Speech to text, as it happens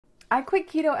I quit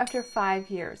keto after 5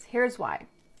 years. Here's why.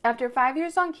 After 5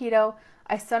 years on keto,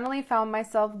 I suddenly found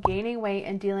myself gaining weight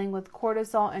and dealing with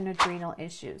cortisol and adrenal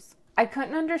issues. I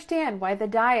couldn't understand why the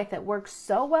diet that worked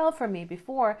so well for me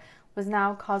before was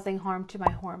now causing harm to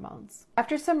my hormones.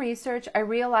 After some research, I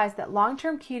realized that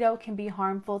long-term keto can be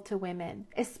harmful to women,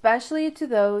 especially to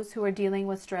those who are dealing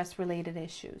with stress-related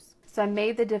issues. So I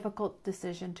made the difficult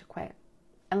decision to quit.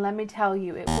 And let me tell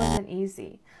you, it wasn't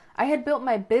easy. I had built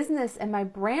my business and my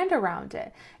brand around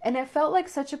it, and it felt like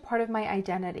such a part of my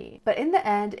identity. But in the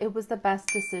end, it was the best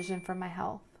decision for my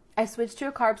health. I switched to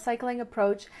a carb cycling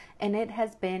approach, and it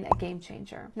has been a game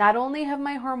changer. Not only have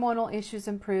my hormonal issues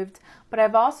improved, but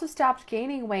I've also stopped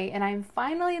gaining weight, and I'm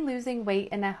finally losing weight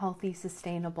in a healthy,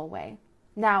 sustainable way.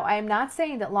 Now, I am not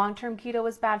saying that long-term keto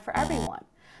is bad for everyone,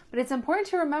 but it's important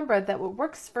to remember that what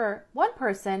works for one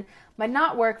person might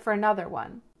not work for another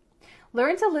one.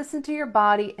 Learn to listen to your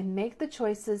body and make the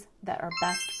choices that are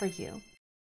best for you.